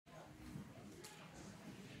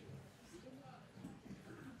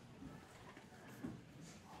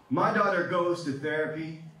My daughter goes to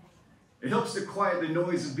therapy. It helps to quiet the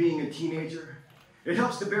noise of being a teenager. It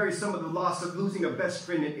helps to bury some of the loss of losing a best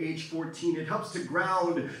friend at age 14. It helps to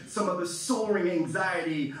ground some of the soaring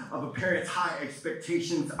anxiety of a parent's high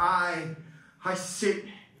expectations. I sit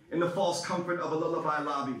in the false comfort of a lullaby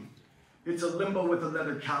lobby. It's a limbo with a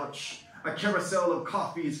leather couch, a carousel of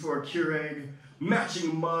coffees for a Keurig,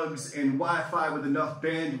 matching mugs and Wi-Fi with enough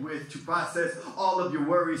bandwidth to process all of your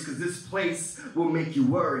worries, because this place will make you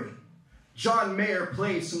worry. John Mayer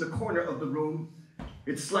plays from the corner of the room.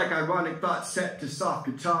 It's like ironic thoughts set to soft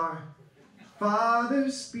guitar.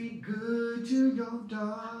 Fathers, be good to your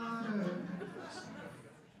daughters.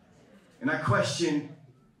 And I question,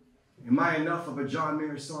 am I enough of a John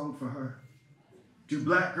Mayer song for her? Do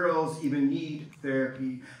black girls even need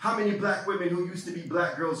therapy? How many black women who used to be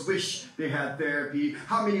black girls wish they had therapy?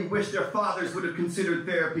 How many wish their fathers would have considered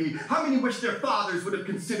therapy? How many wish their fathers would have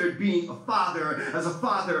considered being a father? As a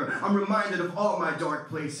father, I'm reminded of all my dark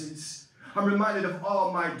places. I'm reminded of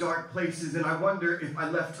all my dark places, and I wonder if I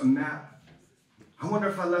left a map. I wonder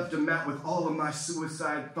if I left a map with all of my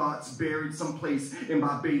suicide thoughts buried someplace in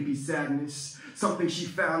my baby's sadness. Something she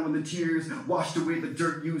found when the tears washed away the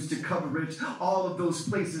dirt used to cover it. All of those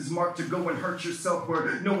places marked to go and hurt yourself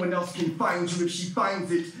where no one else can find you if she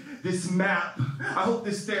finds it. This map. I hope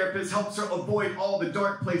this therapist helps her avoid all the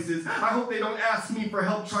dark places. I hope they don't ask me for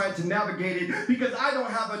help trying to navigate it, because I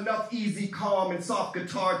don't have enough easy, calm, and soft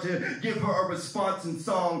guitar to give her a response in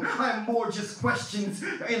song. I am more just questions,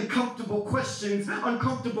 uncomfortable questions,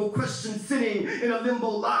 sitting in a limbo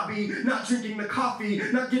lobby, not drinking the coffee,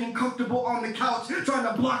 not getting comfortable on the couch, trying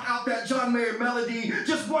to block out that John Mayer melody,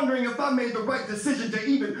 just wondering if I made the right decision to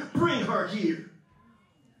even bring her here.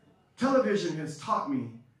 Television has taught me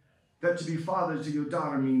that to be father to your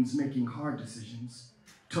daughter means making hard decisions,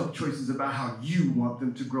 tough choices about how you want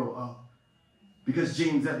them to grow up. Because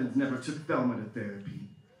James Evans never took Thelma to therapy.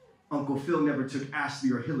 Uncle Phil never took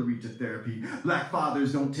Ashley or Hillary to therapy. Black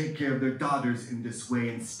fathers don't take care of their daughters in this way.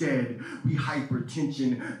 Instead, we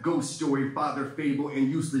hypertension, ghost story, father fable, and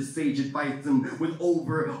useless sage advice them with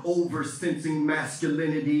over-sensing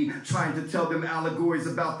masculinity, trying to tell them allegories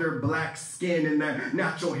about their black skin and their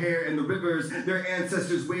natural hair and the rivers their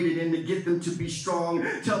ancestors waded in to get them to be strong.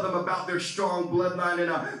 Tell them about their strong bloodline and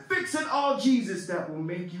a fix-it-all Jesus that will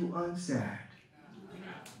make you unsad.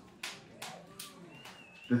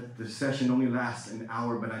 The session only lasts an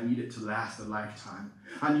hour, but I need it to last a lifetime.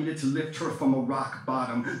 I need it to lift her from a rock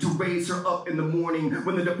bottom, to raise her up in the morning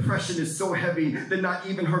when the depression is so heavy that not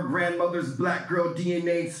even her grandmother's black girl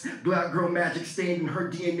magic stained in her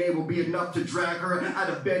DNA will be enough to drag her out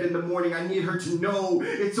of bed in the morning. I need her to know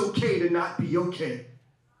it's okay to not be okay.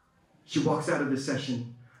 She walks out of the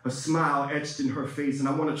session, a smile etched in her face, and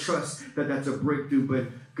I want to trust that that's a breakthrough, but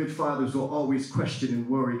good fathers will always question and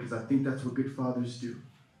worry, because I think that's what good fathers do.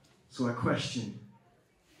 So I question,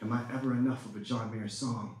 am I ever enough of a John Mayer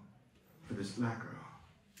song for this black girl?